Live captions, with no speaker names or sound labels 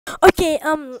Okay,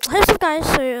 hey what's up guys,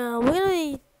 so we're gonna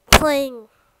be playing,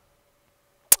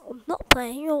 not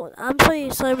playing, I'm sorry,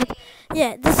 so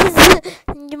yeah, this is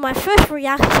my first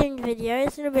reaction video.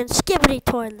 It's gonna be on Skibidi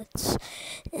toilets,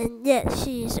 and yeah,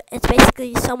 it's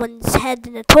basically someone's head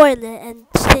in a toilet, and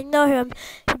they know who I'm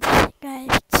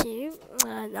guys to,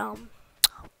 and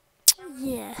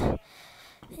yeah,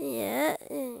 yeah,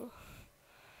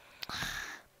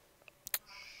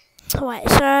 wait,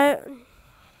 so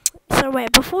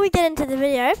wait, before we get into the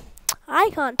video,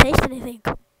 I can't taste anything.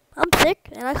 I'm sick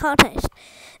and I can't taste.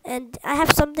 And I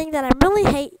have something that I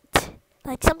really hate,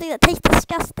 like something that tastes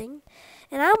disgusting,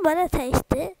 and I'm gonna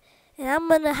taste it, and I'm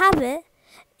gonna have it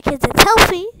because it's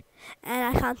healthy,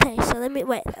 and I can't taste. So let me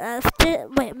wait.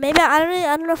 Maybe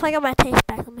I don't know if I got my taste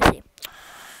back. Let me see.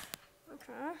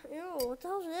 Okay. Ew. What the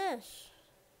hell is this?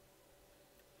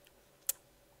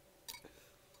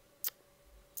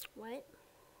 Wait.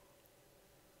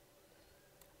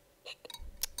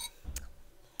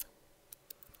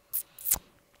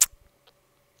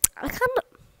 I can't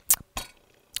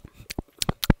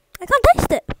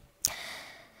taste it,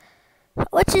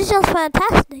 which is just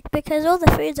fantastic because all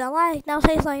the foods I like now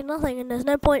taste like nothing, and there's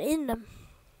no point in them.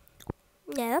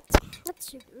 Yeah, that's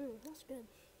good.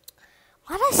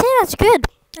 Why did I say that's good?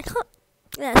 I can't.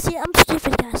 Yeah, see, I'm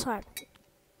stupid, guys. Sorry.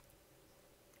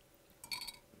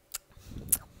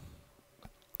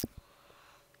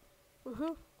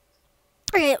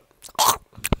 Okay.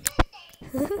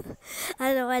 I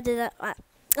don't know why I did that. Right.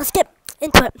 Let's get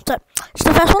into it. So, it's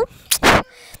the first one.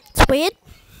 It's weird.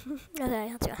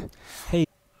 Okay, let's go. Hey.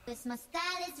 That's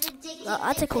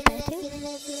a cool painting.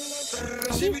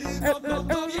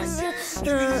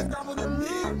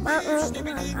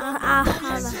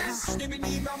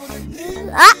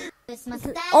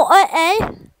 Oh,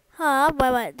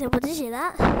 wait. Did you see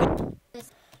that?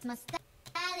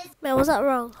 Wait, was that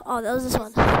wrong? Oh, that was this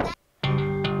one.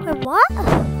 Wait, what?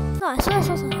 No, I saw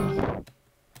something.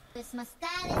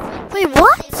 Wait,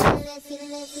 what?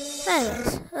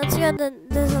 Anyways, let's go to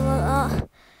this one.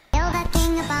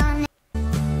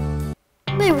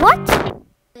 Wait, what?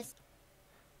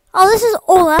 Oh, this is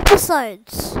all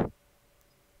episodes.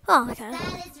 Oh, okay.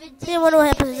 Didn't wonder what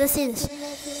episodes. Let's see this.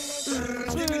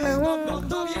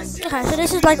 Okay, so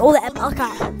this is like all the episodes.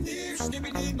 Okay.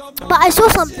 But I saw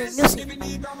something. You'll see.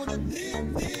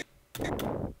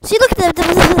 See, look at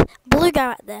the blue guy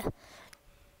right there.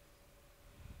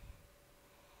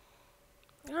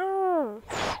 Oh.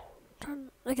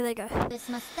 Okay, there you go.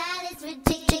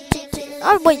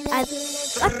 Oh wait, I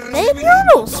made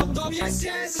noodles.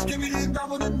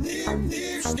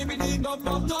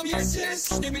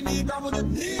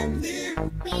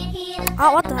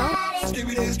 Oh, what the hell?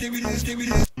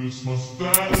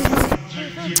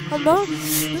 Hello?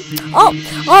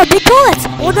 Oh, big bullets!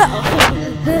 Oh no!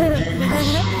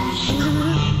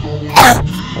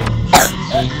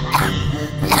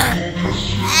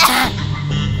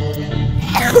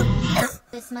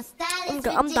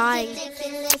 I'm dying.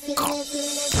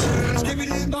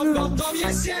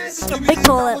 A big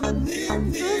toilet.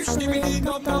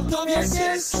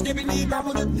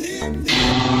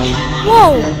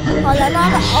 Whoa! Oh,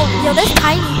 oh, yo, there's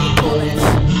tiny toilets.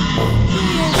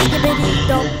 Skibidi,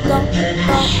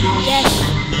 yes.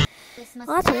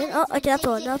 Oh, that's weird. Oh, okay, that's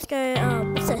all. Now let's go.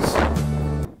 What's this?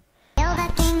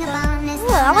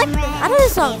 Oh, I know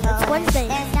this song. It's Wednesday.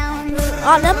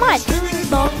 Oh, never mind.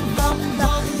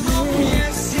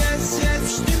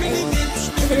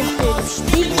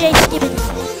 DJ Skibidi.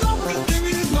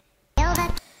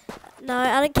 No,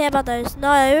 I don't care about those.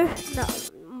 No.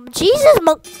 Jesus,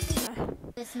 monk.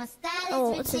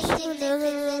 Oh, what's this?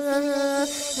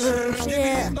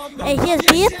 Yeah. Hey, here's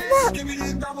beer.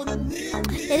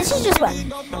 Yeah, this is just what.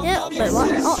 Yeah, wait, what?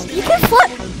 Oh, you can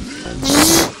flush.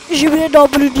 You can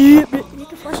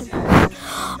flush him.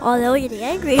 Oh, they were getting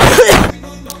angry.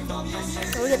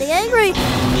 They were getting angry.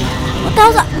 What the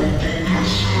hell's that?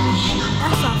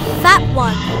 That's a fat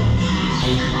one.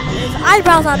 His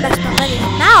eyebrows are messed up, and his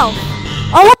mouth.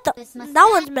 Oh, what the? That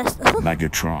one's messed up.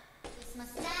 Megatron.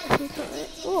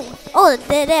 Oh,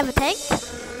 they have a tank?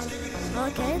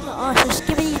 Okay. Oh, so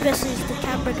Skibidi versus the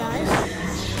camera guys.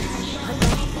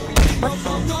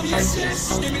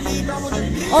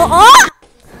 Oh!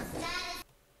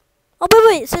 Oh,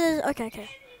 wait. So there's... Okay.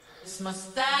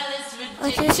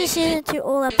 Okay, this is season 2,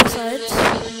 all episodes.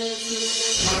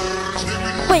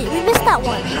 Wait, we missed that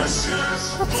one.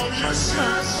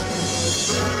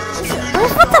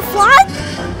 What the fly?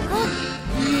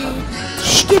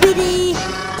 Skibidi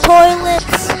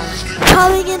toilets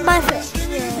coming in my face.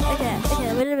 Yeah, okay,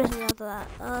 we didn't miss anything after that.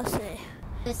 Let's see.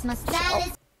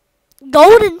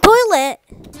 Golden toilet.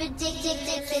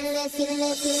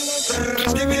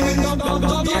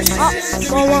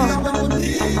 Oh, whoa.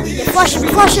 Yeah, flush him,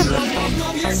 flush him.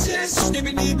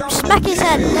 Smack his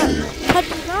head. No.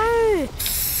 No.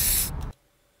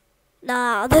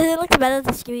 Nah, they look better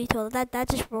than the Skibidi toilet. That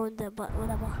just ruined it, but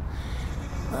whatever.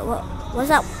 What's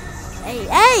that?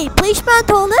 Hey, policeman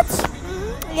toilets.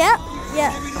 Yeah.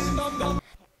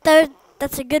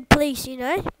 That's a good police, you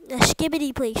know. A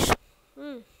Skibidi police.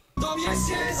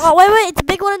 Oh, wait, it's a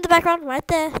big one in the background, right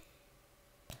there.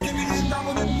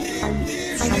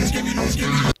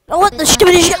 Oh, what the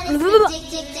Skibidi shit?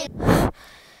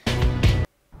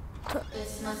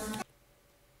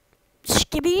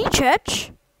 Skibidi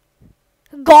church.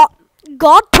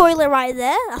 God toilet right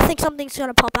there. I think something's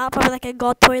gonna pop out, probably like a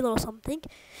God toilet or something.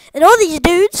 And all these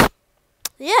dudes.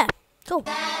 Yeah, cool.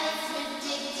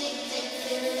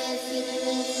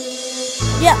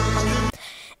 Yeah.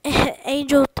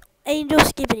 Angel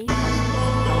Skibidi.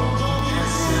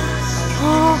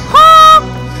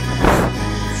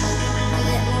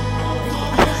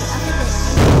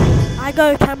 I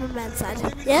go cameraman side.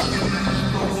 Yeah.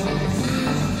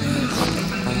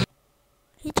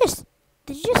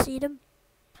 Did you just see him?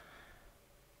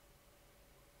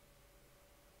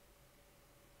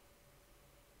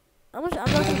 I'm not gonna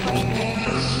question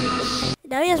it.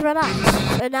 Now he has red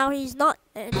eyes. So now he's not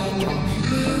an angel.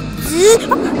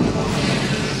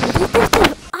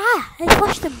 He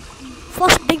flushed him.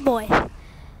 Flushed big boy.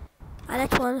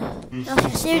 Next one.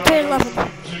 Okay, see you turn 11.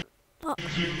 Oh.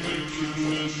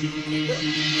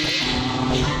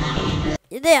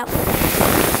 They are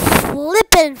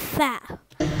flippin' fat.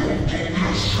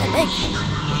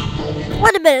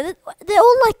 Wait a minute, they're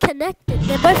all like connected.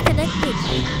 They're both connected.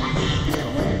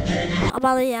 I'm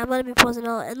gonna be pausing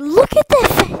on. And look at their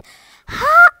face.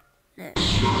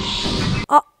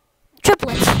 Oh,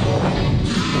 triplets.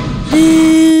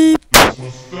 Deep.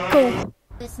 Cool.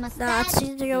 Nah, it's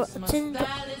seems to go. You're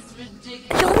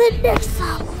the next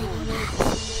up.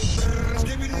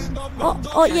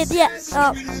 Oh, yeah.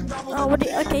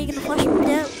 Okay, you're gonna flush him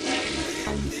down.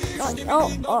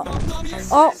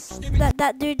 Oh,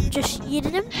 that dude just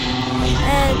yeeted him.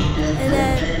 And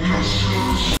then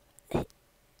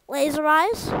laser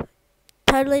eyes.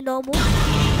 Totally normal.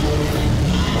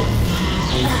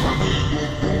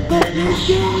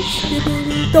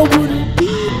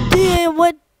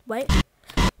 Wait.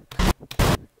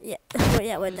 Yeah,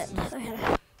 wait that. Okay.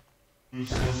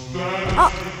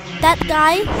 Oh, that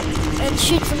guy and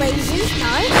shoots lasers.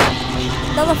 Nice.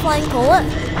 Another flying toilet.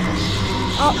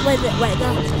 Oh, wait, no.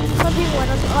 Some people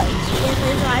went on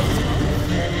laser eyes as well.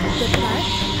 Good to know.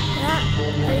 Yeah,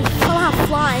 and he's somehow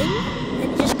flying and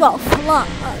he just got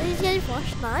flushed. Oh, he's getting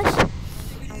flushed. Nice.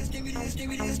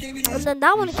 And then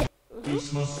that one again.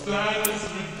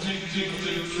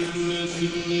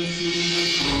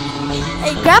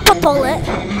 Hey, grandpa toilet.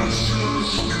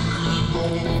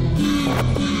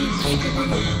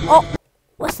 Oh,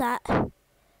 what's that?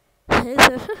 I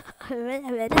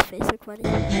made his face look funny.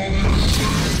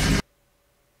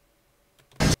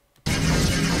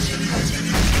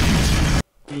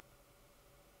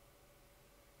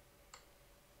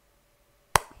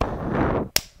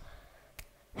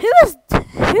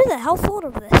 Who the hell thought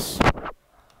of this?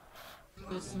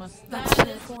 That's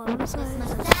 24, that's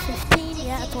 15,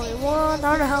 yeah, 21. I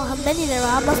don't know how many there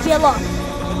are, must be a lot.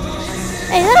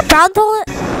 Hey, is that a brown toilet?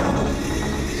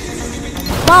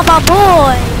 Mama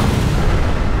boy!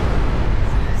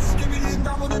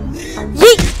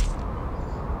 Yeet!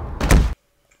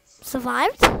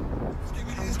 Survived?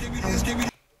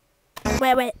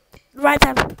 Wait. Right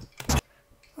time.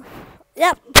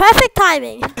 Yep, perfect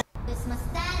timing.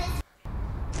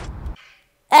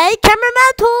 Hey,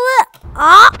 cameraman toilet!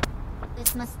 Ah!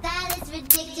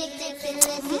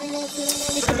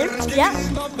 Yeah.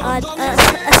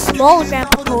 A small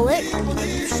grandpa toilet.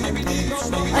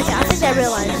 Okay, I think I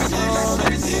realized.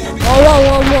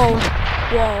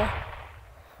 Whoa.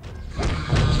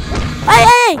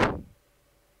 Hey!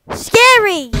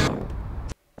 Scary!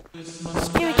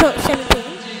 Scary toilet 17.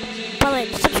 By the way,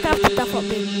 subscribe to that for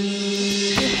me.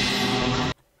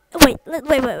 Wait.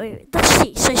 Let's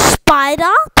see. So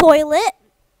spider, toilet.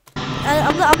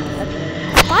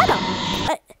 Spider.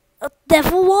 A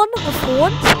devil one with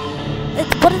horns.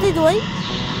 What are they doing?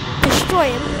 Destroy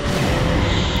him.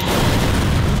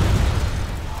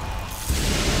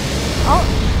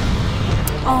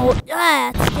 Oh,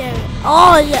 yeah, that's scary.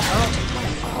 Oh, yeah.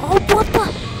 Oh, what the?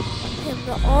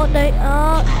 Oh, no.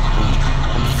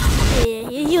 Yeah,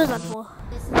 he was on for.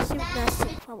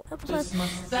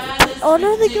 Oh no,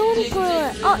 the golden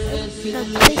toilet. Oh, the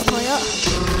big toilet.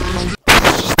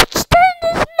 Stand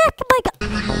his neck, oh my god.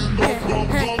 Yeah.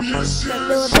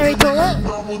 toilet.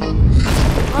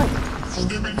 Oh,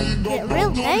 get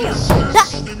real damn.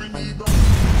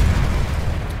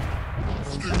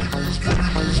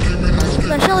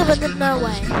 No, surely, but there's no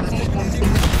way.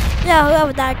 Yeah,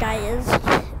 whoever that guy is,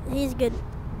 he's good.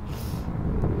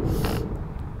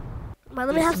 But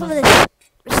let me have some of this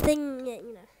thing,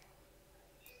 you know.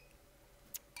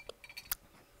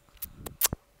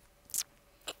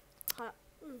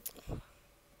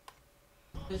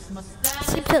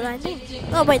 Skip to 19.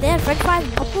 Oh wait, they had French fries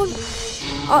and popcorn.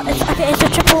 Oh, it's okay. It's a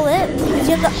triple it. It's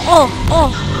in the. Oh,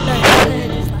 no.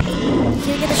 Can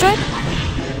you get destroyed?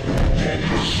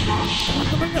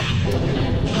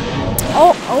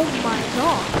 Oh my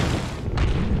god.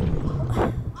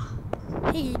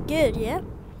 He's good, yeah.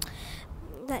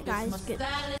 That guy's good.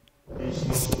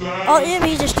 Oh yeah,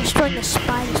 he's just destroying the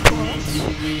spider's toilets.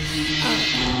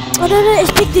 Oh no,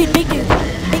 it's big dude, big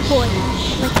boy,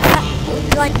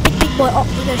 like big boy. Oh,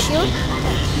 you got a shield?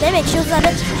 They make shields out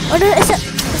of it. Oh no, it's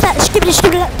that skibidi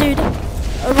that dude.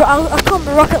 I'll call him a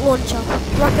rocket launcher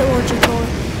toilet.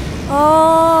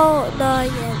 Oh no,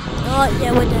 yeah. Oh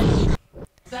yeah, we're dead.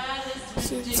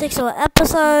 6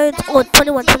 episodes or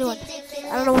 21. I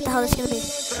don't know what the hell it's gonna be.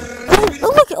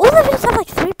 Oh look, all the videos have like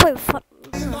 3.5.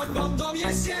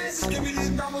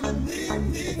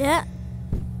 Yeah.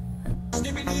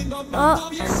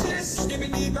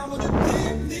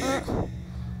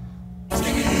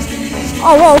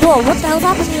 Oh, whoa, what the hell's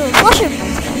happening here? Flush him!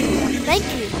 Thank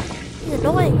you. He's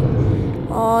annoying.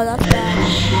 Oh, that's bad.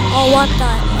 Oh, what the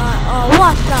hell?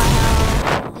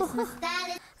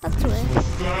 That's weird.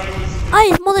 Oh,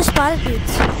 he's more the spider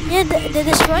dudes. Yeah, they're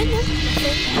destroying him.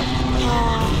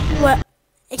 What?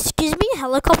 Excuse me?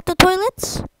 Helicopter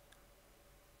toilets?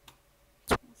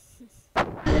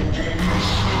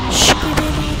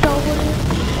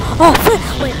 Oh,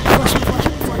 wait, flush him.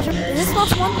 Is this the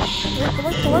last one?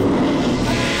 The one?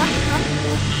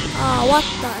 Oh, what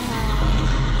the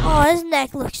hell? Oh, his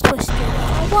neck looks twisted.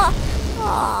 Oh, what?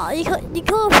 Oh, you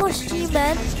can't flush G,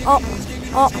 man. Oh,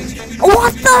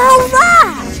 what the hell is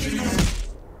that?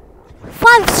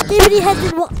 5 skibidi heads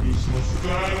in one.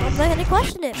 I'm not gonna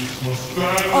question it.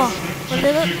 Oh,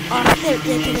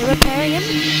 they're repairing him.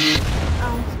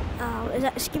 Is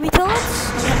that skibidi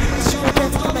toilets?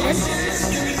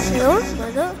 No.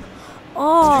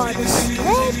 Oh, the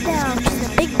sled down to the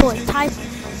big boy type,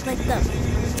 like the.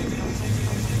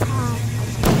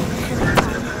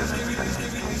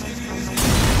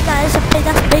 That's a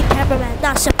big cameraman.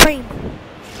 That's Supreme.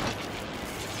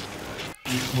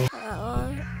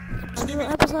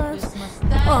 Episodes.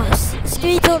 Oh,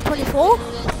 Skibidi Toilet 24.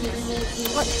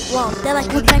 What? Wow, they're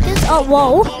like woodpeckers. Oh,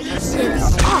 whoa. Yeah.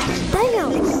 Oh,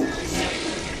 damn.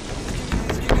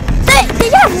 They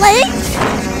have legs.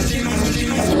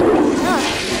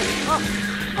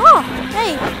 Oh,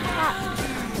 hey.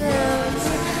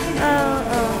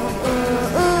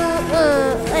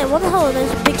 Hey, what the hell are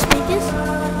those big speakers?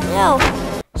 Yo,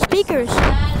 speakers.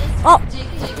 Oh,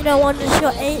 you know, one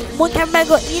cameraman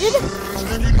got eaten.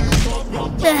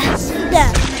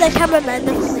 Yeah, the cameraman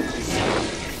definitely.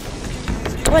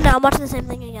 Wait, no, I'm watching the same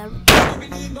thing again.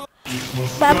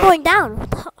 But I'm going down. What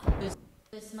the hell?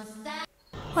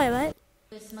 Wait.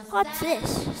 What's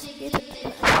this?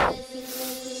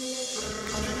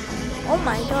 Oh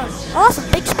my god. Oh, that's a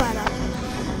big spider.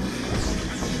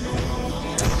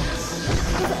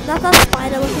 That's a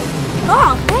spider looking.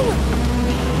 Oh, dang it.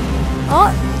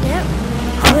 Oh, yeah.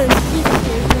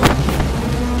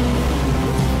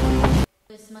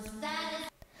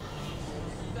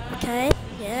 Okay,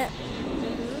 yeah.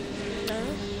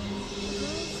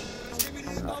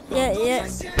 Yeah.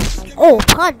 Oh,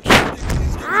 punch.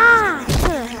 Ah!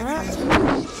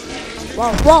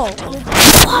 Whoa.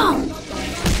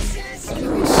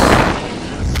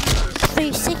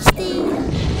 360.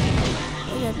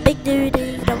 He's a big dude.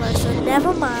 So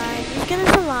never mind. He's gonna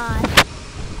survive.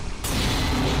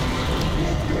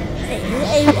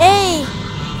 Hey!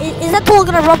 Is that tool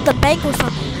gonna rob the bank or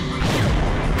something?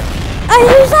 Hey,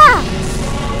 who's that?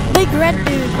 Big red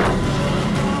dude.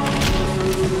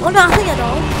 Oh, nothing at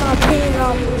all.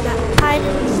 That tiny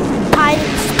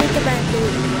speaker man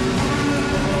dude.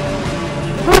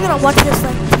 We're gonna watch this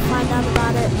like to find out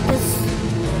about it, because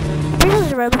I'm pretty sure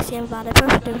there's a Roblox game about it.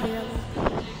 Perfect video.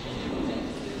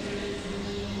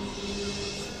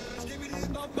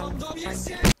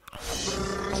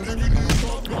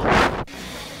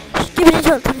 Skibidi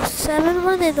 27,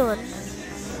 what are they doing?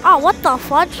 Oh, what the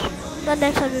fudge? The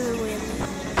next time we will win.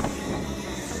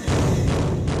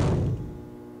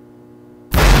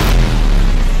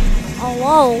 Oh,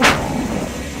 whoa.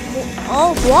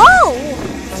 Oh, whoa!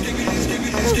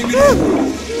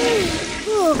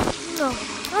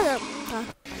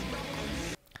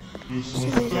 Hey!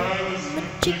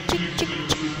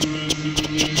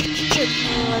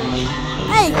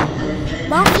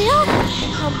 Mafia?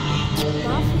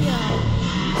 Mafia.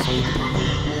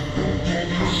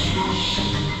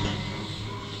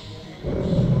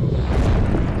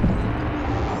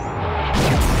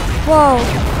 Whoa.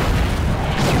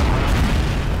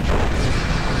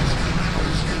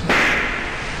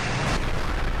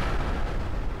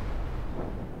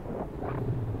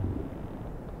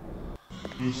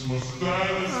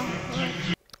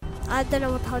 I don't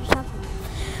know what the hell just happened.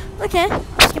 Okay,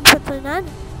 skip to 29.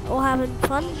 All having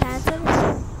fun, dancing.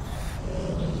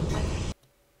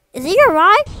 Is he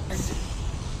alright?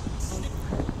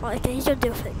 Oh, okay, he's gonna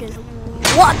do it good.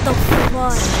 What the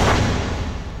fuck?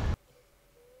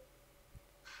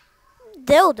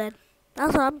 Dill then.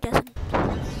 That's what I'm guessing.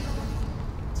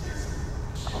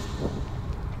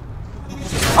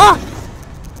 Oh!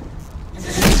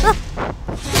 Ah!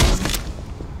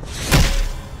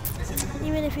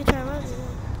 Even if you try around,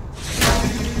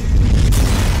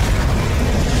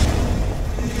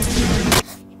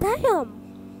 damn!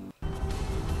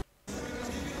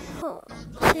 Oh,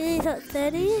 see, he's at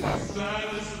 30.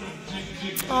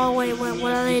 Oh, wait,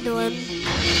 what are they doing?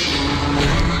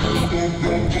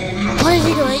 What is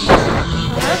he doing?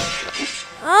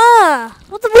 Ah!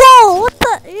 What the? Whoa! What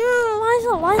the? Ew,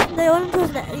 why is they only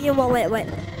doing that? Yeah, well, wait.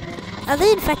 Are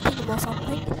they infecting him or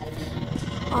something?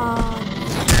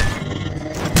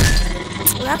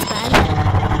 Well, that's bad.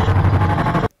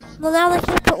 Well, now they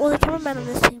can put all the cameramen on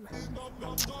this team.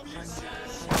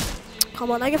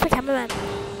 Come on, I go for cameraman.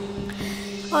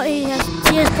 Oh, he has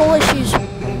ball issues. Oh,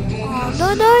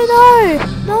 no.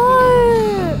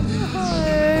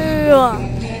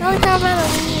 Now the cameraman on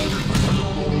me.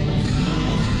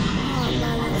 Oh, no,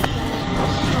 that's bad.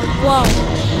 Oh, whoa.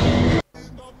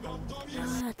 No,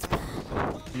 that's bad.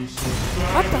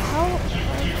 What the hell?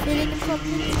 I'm feeling him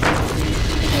properly.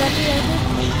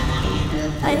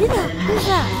 Hey, who's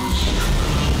that?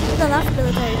 No, that's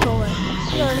military forward.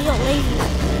 No, he got lazy.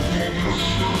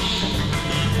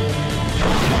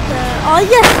 Oh,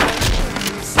 yes!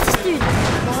 This dude.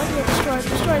 Come on, yeah, destroy.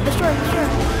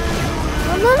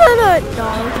 Oh, no. No,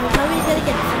 don't tell me he's gonna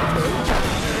get it.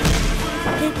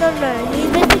 No,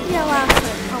 he's basically our last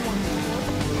one. Come on.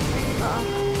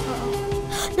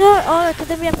 No, oh, because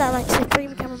then we have that, like,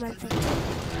 supreme cameraman thing.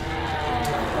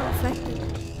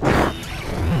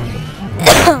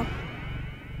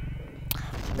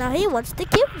 Now he wants to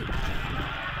kill me.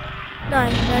 No.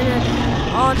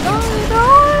 Oh no! No!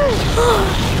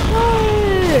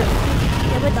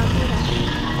 Yeah, we're done.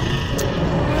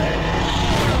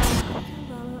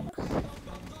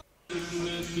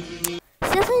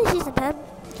 See, that's when season 10.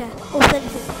 Okay. Oh,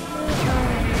 36.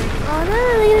 Oh no,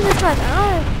 look at this one.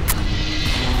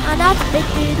 Oh, now it's a big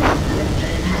dude.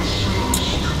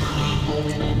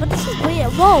 But this is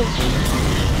weird. Whoa!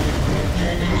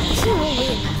 This is real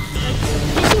weird.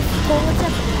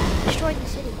 Destroying the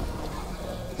city.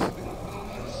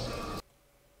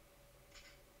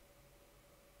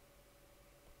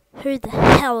 Who the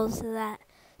hell is that?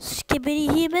 Skibidi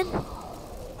human?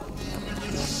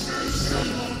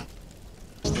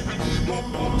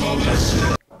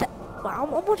 Wow,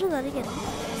 I'm watching that again.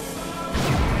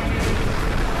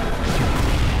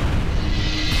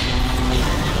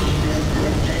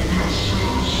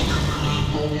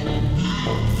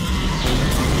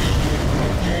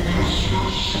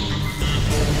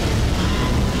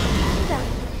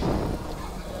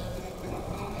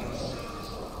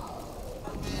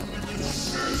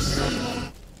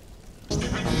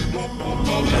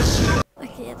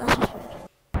 Okay, yeah, that's just weird.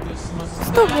 It's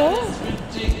the wall.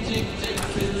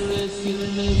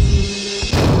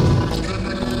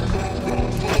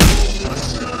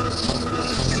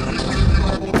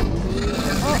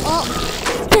 Oh,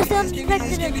 yes, they're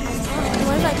infected in.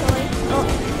 Where is that going? Oh,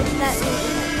 it's that.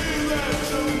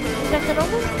 Infected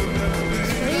over?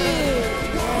 Sweet.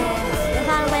 Yes, they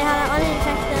found a way how to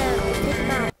uninfect them. Take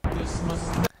them out.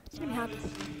 It's gonna be hard.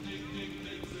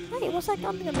 Wait, what's that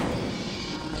gun gonna do?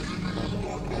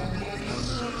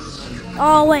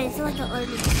 Oh wait, it's like an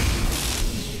omen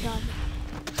gun.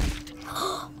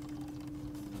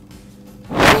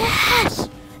 Yes!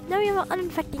 Now we have an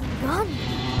uninfecting gun.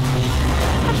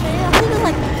 Actually, I think it's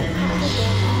like.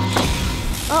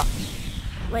 Oh,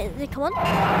 wait, did it come on?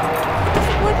 Does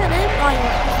it work on him? Oh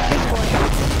yeah, big boy.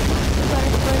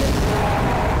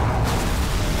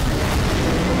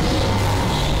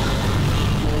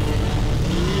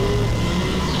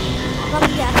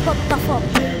 Yeah, it's got stuff up.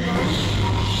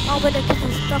 Oh, but it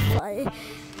gets stuff like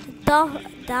I don't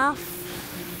know.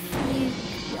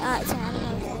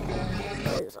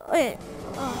 Wait,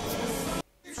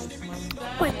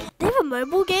 wait, they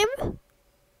mobile game?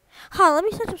 Huh, let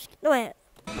me search up. No, wait.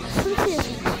 Let me see this.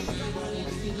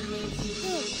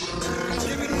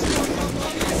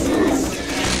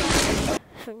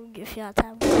 If you have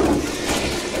time.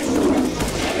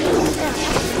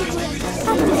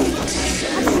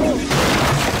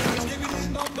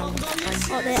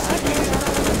 Oh, there.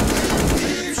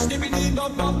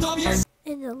 Okay.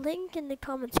 In the link in the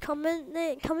comments, coming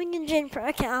in June.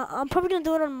 Okay, I'm probably gonna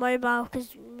do it on mobile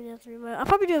because I'll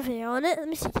probably do a video on it. Let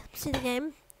me see the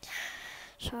game.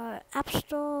 So App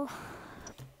Store,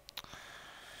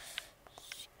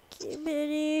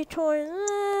 Skibidi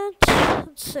toilet.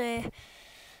 Let's see,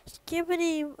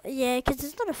 Skibidi. Yeah, because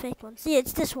it's not a fake one. Yeah,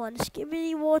 it's this one.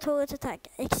 Skibidi War Toilet Attack.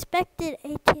 Expected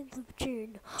 18th of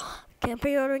June. Okay, I'm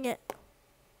pre-ordering it.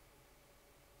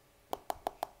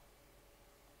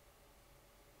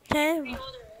 Okay.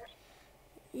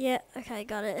 Yeah, okay,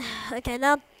 got it. Okay,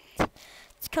 now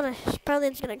it's apparently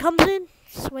it's gonna come soon.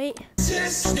 Sweet.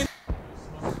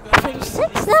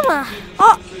 26 never.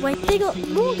 Oh, wait, they got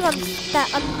more guns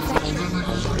that uninfected.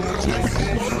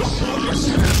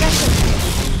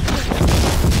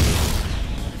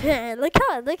 Yeah, look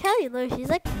how you lose. He's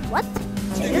like, what?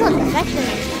 You're not infected.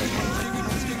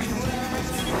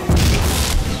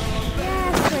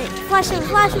 Yeah, sweet. Flash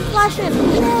him.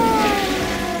 Yeah.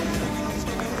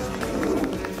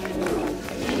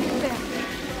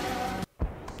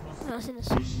 I've seen this.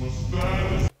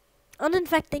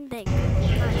 Uninfecting thing.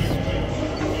 Nice.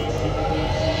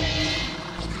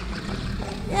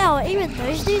 Yeah, well, even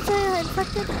those dudes are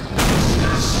infected.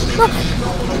 Look!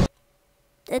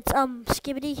 It's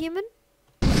Skibidi human.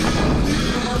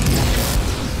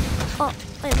 Oh,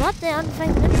 wait, what? They're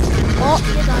uninfected. Oh,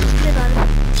 you're done.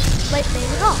 Wait,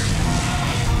 maybe not.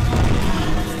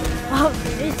 Oh,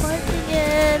 he's fighting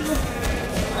again.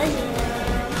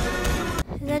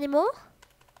 Is there any more?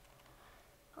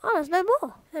 Oh, there's no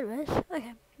more. Anyways,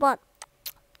 okay. But,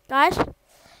 guys,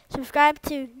 subscribe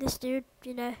to this dude.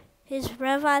 You know, he's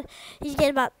verified. He's getting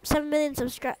about 7 million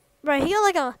subscribers. Bro, he got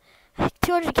like a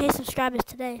 200k subscribers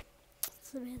today.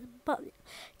 It's amazing. But,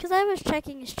 because I was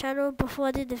checking his channel before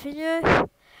I did the video.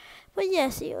 But yeah,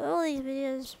 see, all these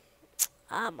videos.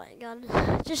 Oh my god.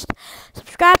 Just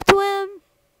subscribe to him.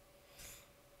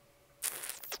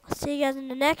 See you guys in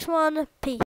the next one. Peace.